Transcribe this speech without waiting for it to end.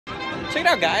Check it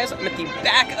out, guys. I'm at the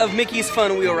back of Mickey's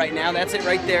Fun Wheel right now. That's it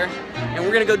right there. And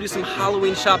we're gonna go do some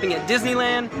Halloween shopping at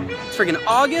Disneyland. It's friggin'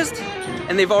 August,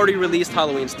 and they've already released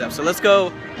Halloween stuff. So let's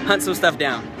go hunt some stuff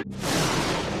down.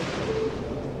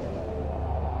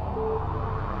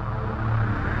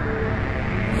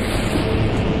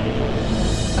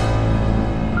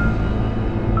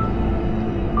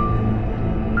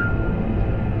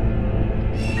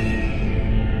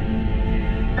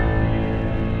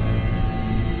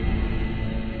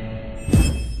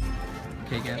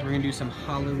 Okay guys, we're gonna do some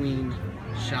Halloween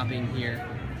shopping here.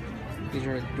 These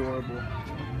are adorable.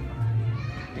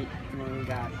 Right, and then we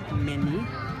got Minnie.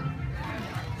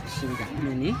 So we got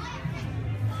Minnie.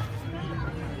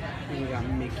 And we got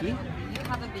Mickey.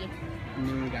 And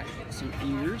then we got some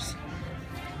ears.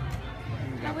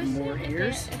 And we got more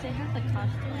ears. If they have the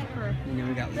costume for... And then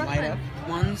we got light up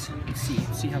ones. Let's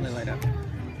see how they light up.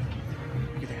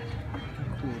 Look at that.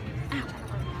 Cool.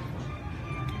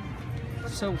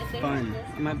 So fun.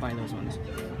 I might buy those ones.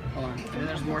 Hold on.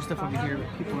 There's more stuff over here.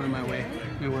 People are in my way.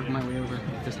 I'm gonna work my way over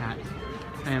with this hat.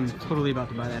 I am totally about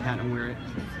to buy that hat and wear it.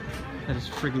 That is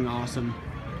freaking awesome.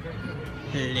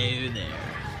 Hello there.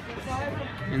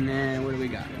 And then what do we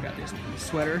got? We got this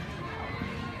sweater.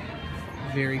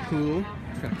 Very cool.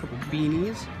 Got a couple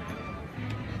beanies.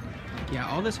 Yeah,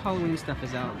 all this Halloween stuff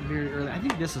is out very early. I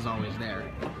think this is always there.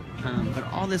 But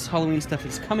all this Halloween stuff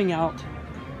is coming out.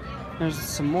 There's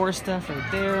some more stuff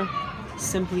right there.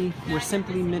 We're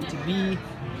simply meant to be.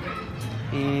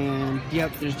 And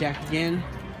yep, there's Jack again.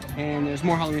 And there's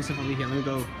more Halloween stuff over here.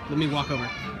 Let me walk over.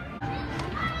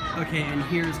 Okay, and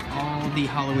here's all the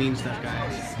Halloween stuff,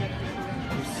 guys.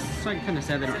 It's kind of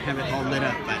sad they don't have it all lit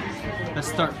up, but let's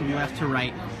start from left to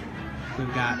right.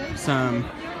 We've got some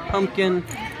pumpkin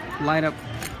light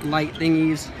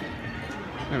thingies.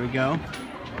 There we go.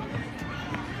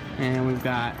 And we've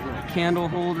got little candle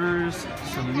holders,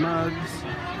 some mugs,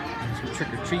 some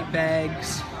trick-or-treat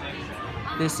bags.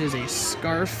 This is a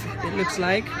scarf, it looks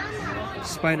like.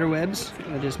 Spider webs.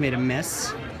 I just made a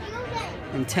mess.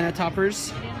 Antenna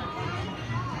toppers.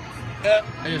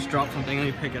 I just dropped something. Let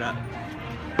me pick it up.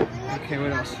 Okay,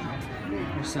 what else?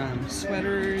 There's some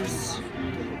sweaters.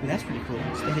 Ooh, that's pretty cool.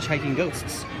 It's the hitchhiking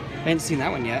ghosts. I haven't seen that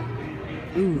one yet.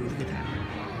 Ooh, look at that.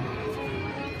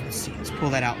 Let's see. Let's pull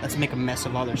that out. Let's make a mess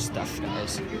of all their stuff,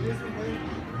 guys.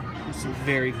 This is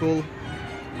very cool.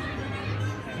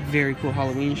 Very cool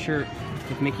Halloween shirt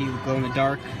with Mickey glow in the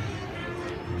dark.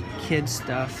 Kids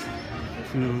stuff.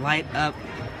 And light up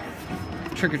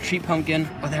trick-or-treat pumpkin.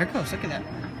 Oh, there it goes. Look at that.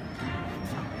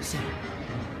 See.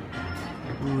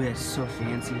 Ooh, that's so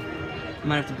fancy. I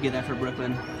might have to get that for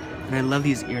Brooklyn. And I love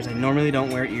these ears. I normally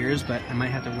don't wear ears, but I might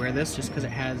have to wear this just because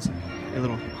it has a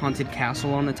little haunted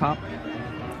castle on the top.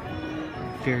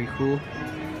 Very cool.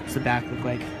 What's the back look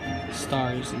like?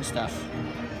 Stars and stuff.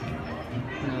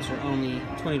 And those are only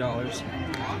 $20.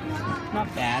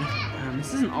 Not bad.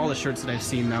 This isn't all the shirts that I've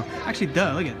seen though. Actually,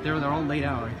 duh, look at they're all laid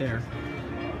out right there.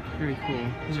 Very cool.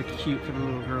 These are cute for the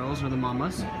little girls or the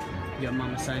mamas. We got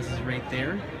mama sizes right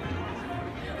there.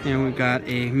 And we've got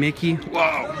a Mickey.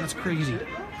 Whoa, that's crazy.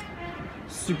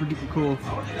 Super duper cool.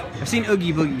 I've seen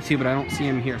Oogie Boogie too, but I don't see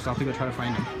him here, so I'll have to go try to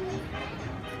find him.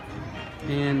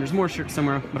 And there's more shirts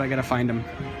somewhere, but I gotta find them.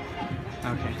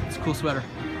 Okay, it's a cool sweater.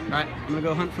 Alright, I'm gonna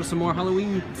go hunt for some more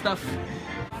Halloween stuff.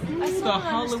 The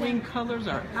Halloween colors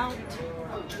are out.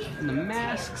 And the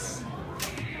masks.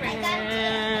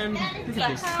 And look at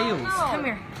this, tails. Come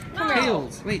here.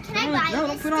 Tails. Wait, no,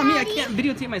 don't put it on me. I can't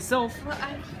videotape myself.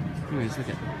 Anyways, look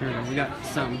at, here we go. We got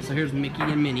some. So here's Mickey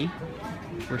and Minnie.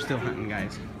 We're still hunting,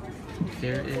 guys.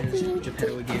 There is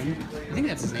Geppetto again. I think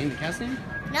that's his name, the cat's name?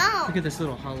 No. Look at this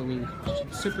little Halloween.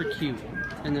 Super cute.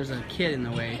 And there's a kid in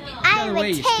the way. I have Get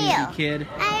away, a you tail. stinky kid.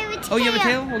 I have a tail. Oh, you have a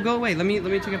tail? Well, go away. Let me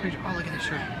take a picture. Oh, look at this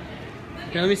shirt.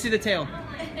 Here, let me see the tail.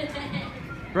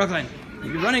 Brooklyn,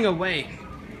 you're running away.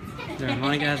 There,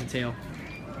 Monica has a tail.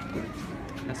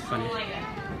 That's funny.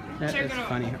 That is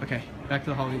funny. Okay, back to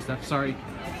the Halloween stuff. Sorry.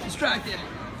 Distracted.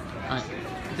 Alright,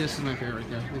 this is my favorite right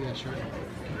there. Look at that shirt.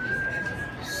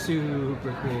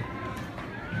 Super cool.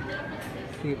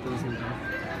 Look at those in there.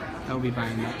 I will be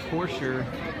buying that for sure.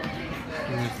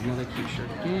 And there's another cute shirt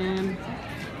again.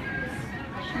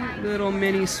 Cute little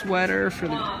mini sweater for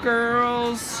the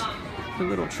girls. The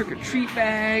little trick-or-treat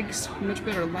bags. Much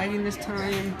better lighting this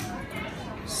time.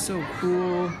 So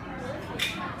cool. Look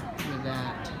at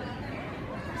that.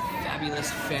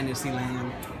 Fabulous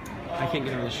Fantasyland. I can't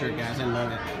get over the shirt, guys. I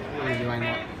love it. I'm gonna be buying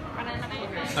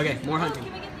that. Okay, more hunting.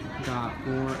 Got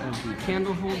more of the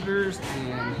candle holders,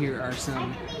 and here are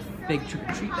some big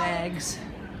trick-or-treat bags.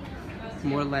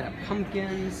 More light up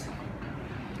pumpkins.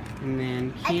 And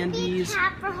then I can be candies.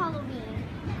 cat for Halloween.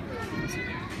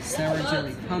 Sour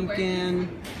jelly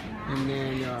pumpkin. And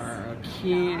then our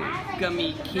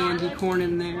gummy candy corn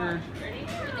in there.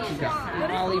 We got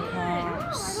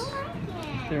lollipops.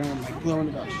 There are my glow in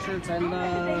the dark shirts I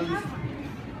love.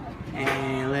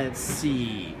 And let's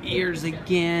see, ears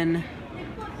again.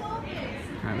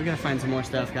 Alright, we gotta find some more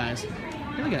stuff, guys.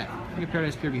 Hey, look at that. Look at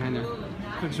Paradise Pier behind there.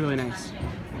 Looks really nice.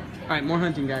 Alright, more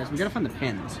hunting, guys. We gotta find the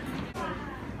pins.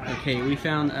 Okay, we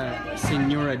found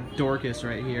Senora Dorcas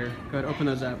right here. Go ahead, open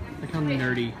those up. Look how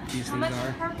nerdy these things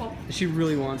are. She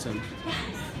really wants them.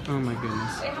 Oh my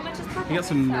goodness. Wait, how much is purple? They got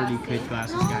some nerdy kid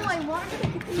glasses, No, I guys. wanted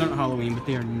to It's not Halloween, but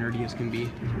they are nerdy as can be.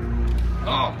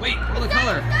 Oh, wait, look at the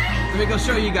color. Let me go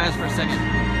show you guys for a second.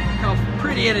 Look how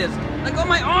pretty it is. Like on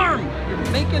my arm.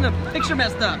 You're making a picture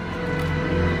messed up.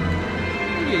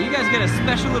 You guys get a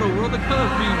special little World of Color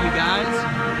preview, guys.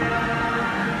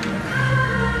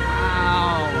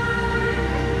 Wow.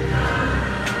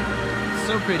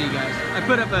 So pretty, guys. I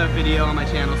put up a video on my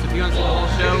channel, so if you want to see the whole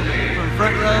show from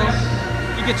front row,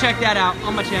 you can check that out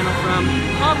on my channel from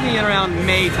probably around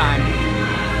May time.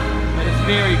 But it's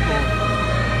very cool.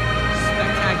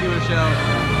 Spectacular show.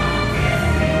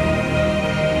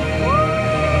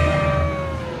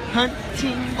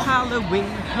 Hunting Halloween,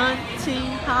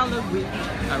 hunting Halloween.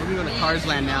 Alright, we're gonna go to Cars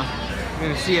Land now. We're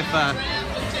gonna see if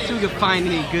we can find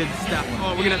any good stuff.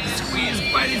 Oh, we're gonna have to squeeze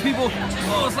by these people.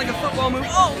 Oh, it's like a football move.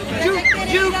 Oh, juke,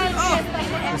 juke. Oh,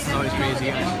 this is always crazy,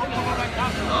 guys.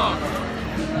 Oh,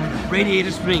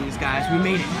 Radiator Springs, guys. We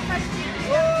made it.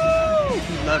 Woo!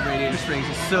 We love Radiator Springs.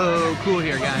 It's so cool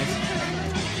here, guys.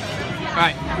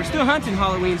 Alright, we're still hunting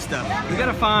Halloween stuff. We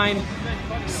gotta find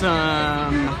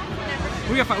some.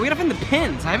 We gotta find the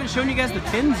pins. I haven't shown you guys the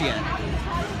pins yet.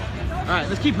 Alright,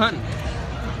 let's keep hunting.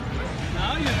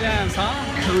 Now you dance, huh?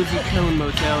 Cozy Cone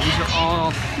Motel. These are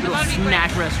all little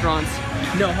snack restaurants.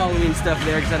 No Halloween stuff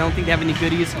there because I don't think they have any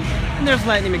goodies. And there's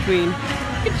Lightning McQueen.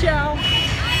 Good chow.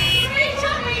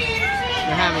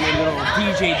 They're having a little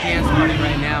DJ dance party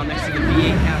right now next to the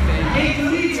V8 Cafe.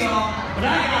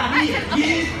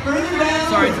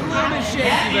 Sorry, it's a little bit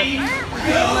shaky, but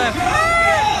to the left.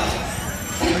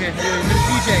 Okay, there's a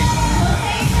DJ.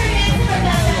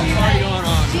 Party going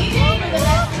on.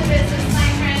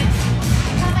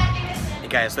 Hey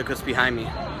guys, look what's behind me.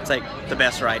 It's like the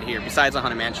best ride here, besides the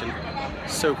Haunted Mansion.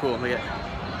 So cool. Look at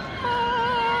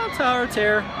Tower of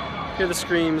Terror. Hear the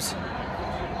screams.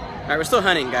 Alright, we're still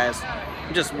hunting, guys.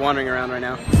 I'm just wandering around right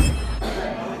now.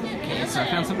 Okay, so I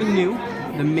found something new.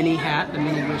 The mini hat, the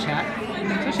mini witch hat.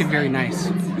 It's actually very nice.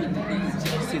 So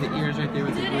you see the ears right there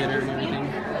with the glitter and everything.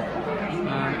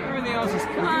 Everything else is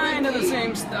kind of the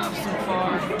same stuff so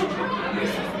far.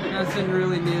 Nothing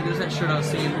really new. There's that shirt I was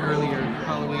seeing earlier,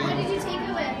 Halloween.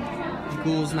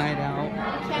 Ghouls Night Out.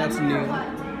 That's new.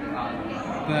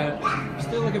 But I'm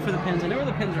still looking for the pins. I know where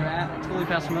the pins are at. I totally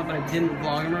passed them up, but I didn't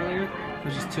vlog them earlier. I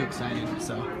was just too excited,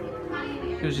 so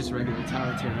it was just regular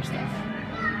Tower of Terror stuff.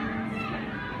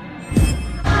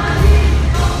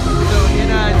 So in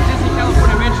Disney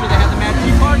California Adventure, they have the Mad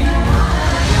Tea Party.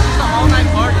 It's just an all-night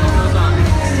party that goes on.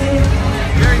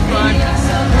 Very fun.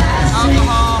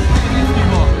 Alcohol. Look at these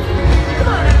people.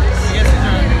 I guess these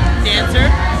are dancer.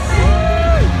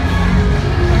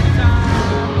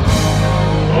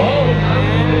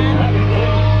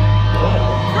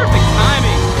 Perfect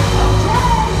timing.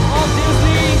 All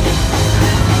Disney.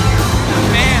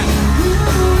 Man.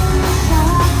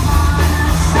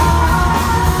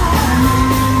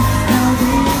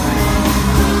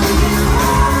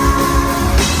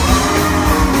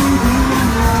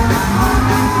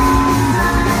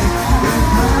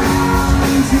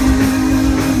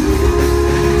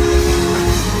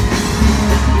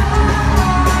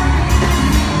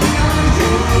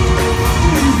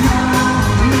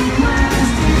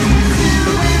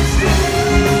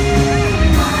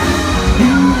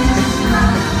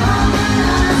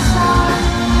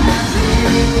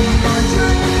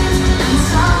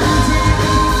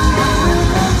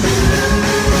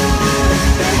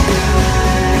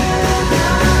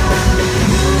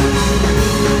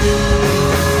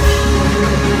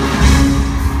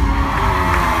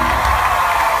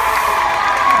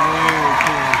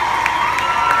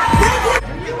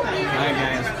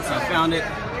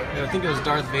 I think it was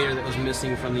Darth Vader that was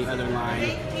missing from the other line.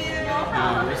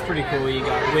 It's pretty cool. You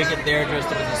got Wicket there dressed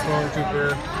up as a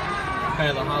stormtrooper. Kind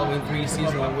of the Halloween 3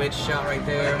 season of Witch shot right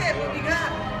there. Yeah,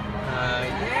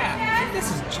 I think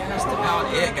this is just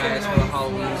about it, guys, for the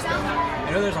Halloween stuff.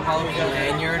 I know there's a Halloween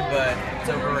lanyard, but it's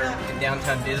over in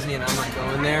downtown Disney and I'm not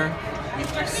going there.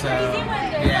 So,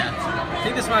 yeah. I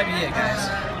think this might be it, guys.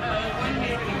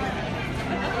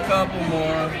 Couple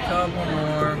more.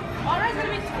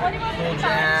 Full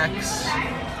jacks.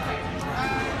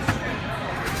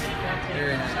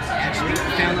 Very nice. Actually,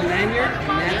 found the lanyard,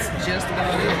 and that's just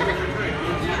about it.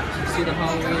 You see the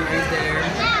Halloween right there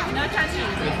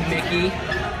with Mickey,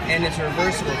 and it's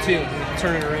reversible too. You can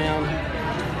turn it around,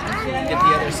 get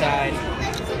the other side.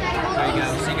 There you go.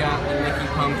 So you got the Mickey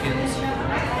pumpkins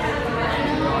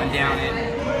going down it,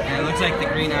 and it looks like the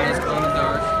green eyes glow in the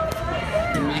dark.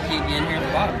 And Mickey again here at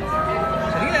the bottom. So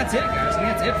I think that's it, guys. I think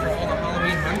that's it for all the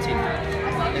Halloween hunting.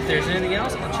 If there's anything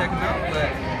else, I'll check them out. But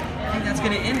I think that's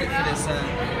going to end it for this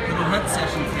little hunt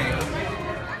session today.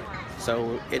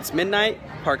 So it's midnight,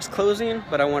 park's closing,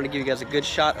 but I wanted to give you guys a good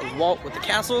shot of Walt with the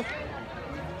castle.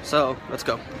 So let's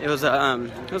go. It was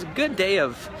a good day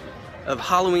of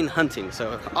Halloween hunting.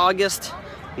 So August,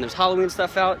 and there's Halloween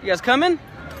stuff out. You guys coming?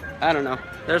 I don't know.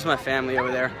 There's my family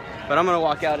over there, but I'm gonna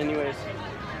walk out anyways.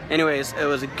 Anyways, it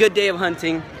was a good day of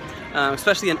hunting,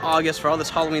 especially in August for all this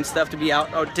Halloween stuff to be out.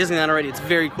 Oh, Disneyland already, it's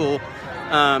very cool.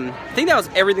 I think that was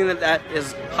everything that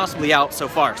is possibly out so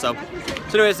far. So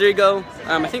anyways, there you go.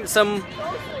 I think some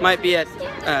might be at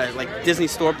like Disney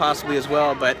store possibly as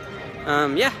well, but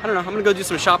yeah, I don't know. I'm gonna go do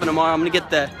some shopping tomorrow. I'm gonna get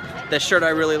the shirt I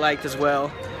really liked as well.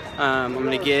 I'm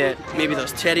gonna get maybe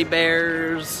those teddy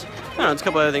bears. I don't know, there's a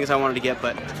couple other things I wanted to get,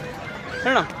 but I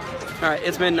don't know. All right,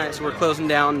 it's midnight, so we're closing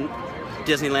down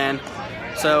Disneyland.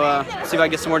 So see if I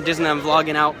get some more Disneyland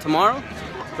vlogging out tomorrow,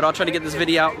 but I'll try to get this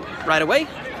video out right away.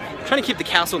 I'm trying to keep the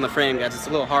castle in the frame, guys. It's a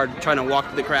little hard trying to walk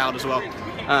through the crowd as well.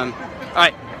 All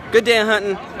right, good day of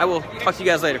hunting. I will talk to you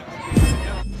guys later.